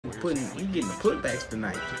he getting the putbacks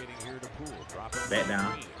tonight. Back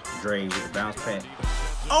down. Dre with the bounce pass.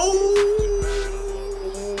 Oh!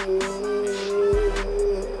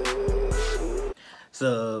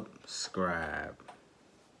 Subscribe.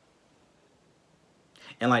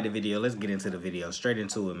 And like the video. Let's get into the video. Straight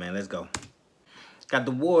into it, man. Let's go. Got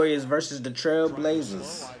the Warriors versus the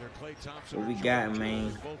Trailblazers. What we got,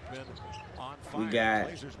 man? We got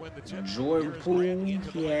Jordan Poole.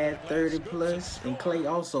 He had 30 plus, and Clay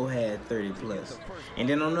also had 30 plus. And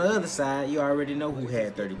then on the other side, you already know who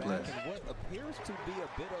had 30 plus.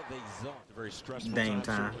 Dame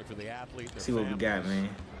time. See what we got,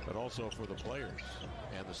 man. But also for the players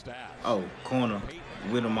and the staff. Oh, corner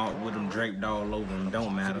with them draped all over him.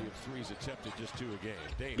 Don't matter.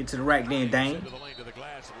 Get to the rack then, Dame.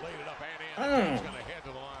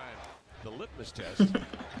 The litmus test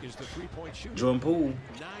is the three-point shooter. Jordan Poole 9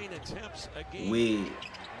 attempts a game. with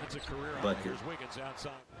That's a career bucket. Wiggins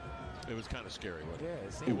outside. It was kind of scary, wasn't it?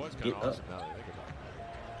 Yes, It was kind of Get awesome now that I think about it.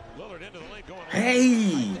 Lillard into the lane going.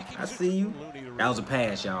 Hey, I see you. That was a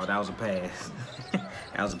pass, y'all. That was a pass.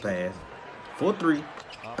 That was a pass. 4-3.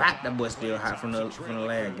 Pop, that boy still hot from the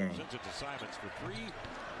last game.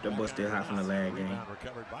 That boy still hot from the last game.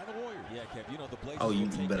 Oh, you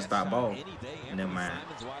better stop ball. Never mind.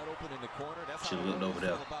 Should've looked over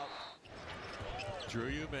there. Drew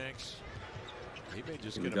Eubanks. He may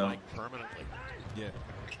just Here we get go. a mic permanently. Yeah.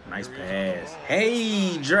 Nice pass.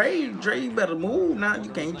 Hey, Dre, you better move now. You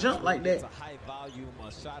can't jump like that.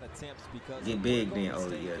 Get big then. Oh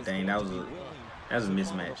yeah, dang, that was a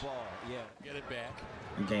mismatch. Get it back.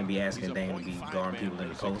 You can't be asking Dame to be guarding people in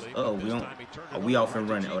the post. Uh-oh, we off and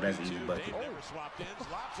running. Oh, that's an easy bucket.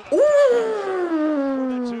 Ooh.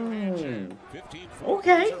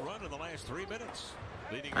 Okay.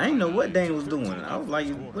 I didn't know what Dame was doing. I was like,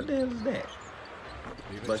 what the hell is that?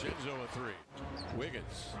 Bucket.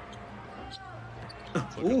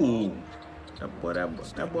 Ooh. That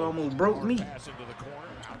boy almost broke me.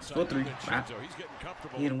 4-3.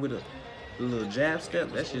 Hit him with a little jab step.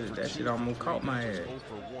 That shit almost caught my ass.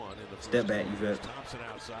 Step back, you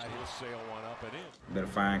better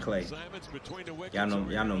find Clay. Y'all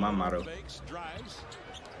know my motto.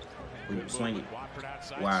 Swing it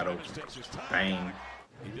wide open. Bang.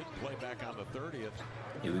 He didn't play back on the 30th.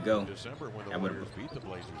 Here we go. December when the Warriors beat the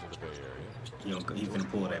Blazers in the Bay Area. He finna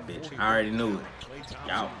pull that bitch. I already knew it.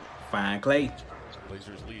 Y'all find Clay.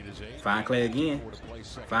 Blazers lead is 8. Find Clay again.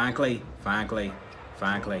 Find Clay. Find Clay.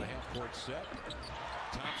 Find Clay. Thompson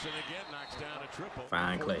again knocks down a triple.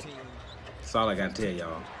 Find Clay. That's all I gotta tell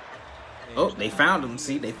y'all. Oh, they found him.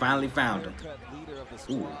 See, they finally found him.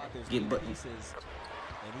 Ooh, get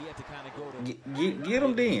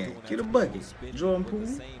him then. Get a bucket. Jordan Poole.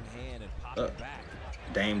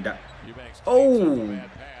 Dame Dime. Oh,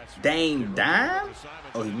 Dame Dime.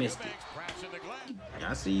 Oh, he missed it.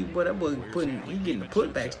 I see you, but that boy he getting the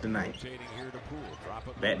putbacks tonight.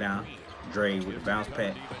 Back down. Dre with the bounce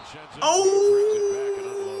pass. Oh!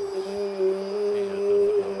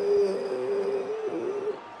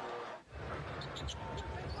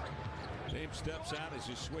 Dame steps out as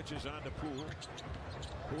he switches on to Poole.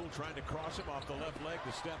 Poole trying to cross him off the left leg.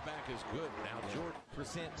 The step back is good. Now Jordan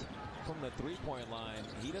 % from the three-point line.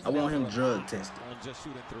 I want him drug tested. On just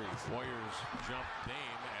shooting threes. Warriors jump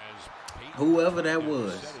Dame as whoever that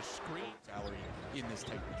was. In this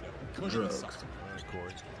type of drugs.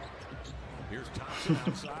 Here's Thompson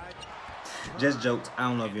outside. Just jokes. I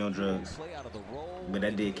don't know if you're on drugs, but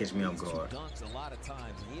that did catch me off guard.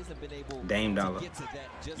 Dame Dollar.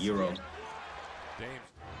 Euro.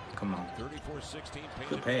 Come on.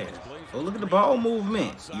 Good pass. Oh, look at the ball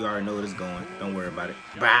movement. You already know where it's going. Don't worry about it.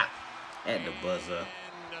 Bop. At the buzzer.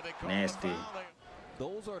 Nasty.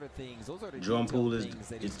 Those are the things. Those are the Jordan Poole is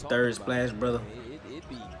third splash, brother. It'd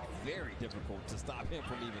be very difficult to stop him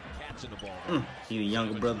from even catching the ball. He a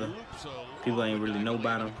younger brother. People ain't really know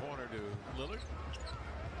about him.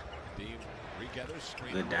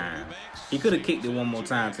 Good dime. He could have kicked it one more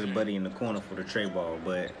time to the buddy in the corner for the tray ball,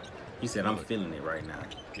 but he said, I'm feeling it right now.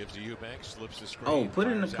 Oh, put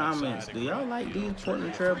it in the comments. Do y'all like these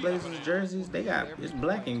Portland Trail Blazers jerseys? They got, it's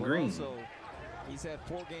black and green. He's had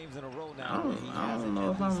 4 games in a row now. I don't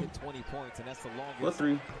know if I'm 20 points, and that's the longest. What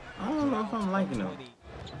 3? I don't know if I'm liking them.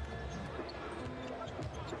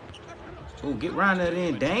 Oh, get round that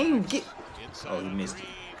in. Dang, get. Oh, he missed it.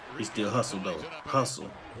 He still hustled though. Hustle.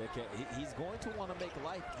 Okay, he's going to want to make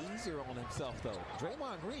life easier on himself though.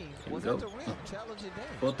 Draymond Green Here was we at go. the rim challenging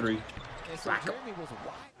Dame. 4-3. And so Jeremy was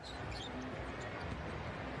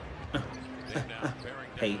wide.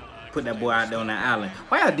 Hey, put that boy out there on that island.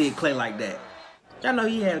 Why I did Clay like that? Y'all know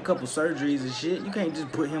he had a couple surgeries and shit. You can't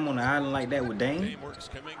just put him on the island like that with Dame.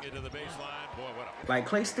 Like,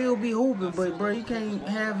 Clay still be hooping, but, bro, you can't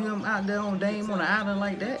have him out there on Dame on the island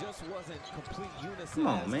like that. Come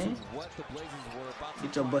on, man.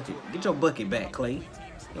 Get your bucket. Get your bucket back, Clay.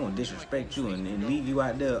 He don't disrespect you and leave you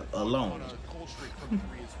out there alone.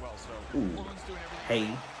 Ooh. Hey,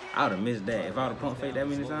 I would have missed that. If I would have pump faked that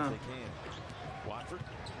many times.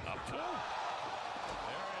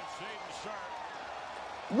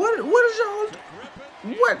 What is y'all?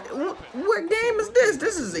 What game is this?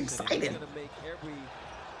 This is exciting.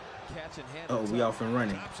 Oh, we off and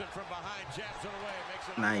running.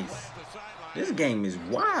 Nice. This game is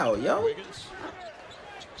wild, yo.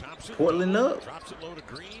 Portland up.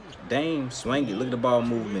 Dame, swing it. Look at the ball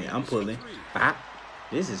movement. I'm pulling. Bop.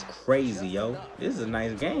 This is crazy, yo. This is a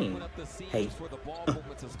nice game. Hey.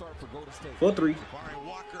 4-3.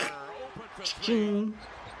 Ching.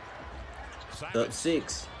 Up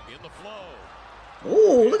 6.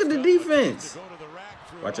 Ooh, look at the defense.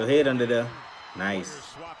 Watch your head under there.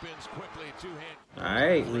 Nice. All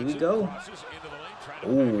right, here we go.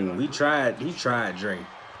 Ooh, he tried Dre.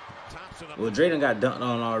 Well, Dre done got dunked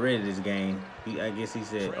on already this game. I guess he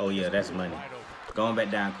said, oh, yeah, that's money. Going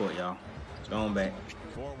back down court, y'all. Going back.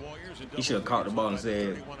 He should have caught the ball and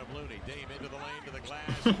said,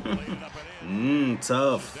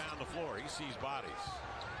 tough.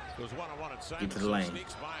 Get to the lane.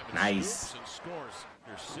 Nice.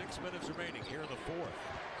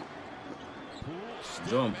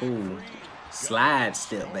 Jordan Poole. Slide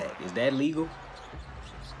step back. Is that legal?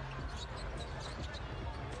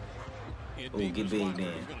 Oh, get big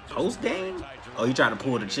then. Post game? Oh, he tried to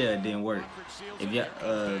pull the chair. It didn't work. If you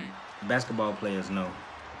basketball players know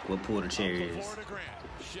what pull the chair is.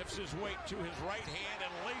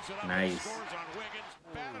 Nice.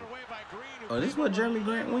 Oh, this is what Jeremy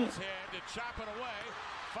Grant went?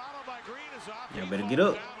 Y'all better get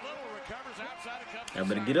up. Y'all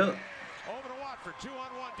better get up.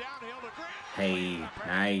 Hey,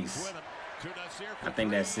 nice. I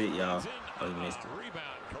think that's it, y'all. Oh, he missed it.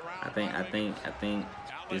 I think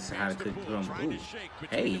this is how to cook drum. Ooh.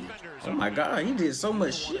 Hey. Oh my God, he did so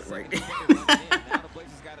much shit right there.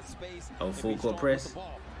 Oh, full court press.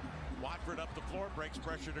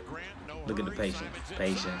 Look at the patience.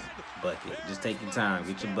 Patience. Bucket. Just take your time.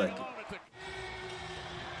 Get your bucket.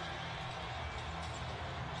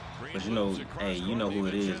 But you know, hey, you know who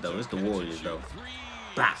it is, though. It's the Warriors, though.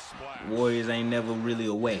 Bah! Warriors ain't never really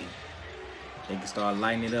away. They can start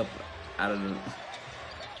lighting it up out of the...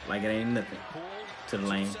 like it ain't nothing. To the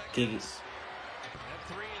lane. Kick it.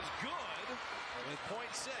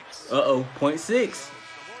 Uh-oh. 0.6.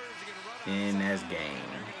 And that's game.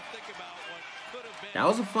 That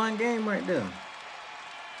was a fun game right there.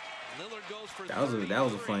 That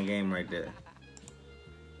was a fun game right there.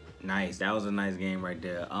 Nice. That was a nice game right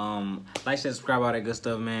there. Like, share, subscribe, all that good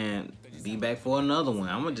stuff, man. Be back for another one.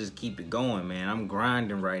 I'm gonna just keep it going, man. I'm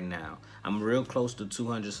grinding right now. I'm real close to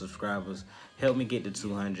 200 subscribers. Help me get to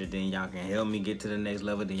 200, then y'all can help me get to the next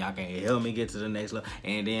level. Then y'all can help me get to the next level,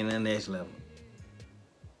 and then the next level.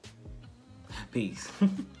 Peace.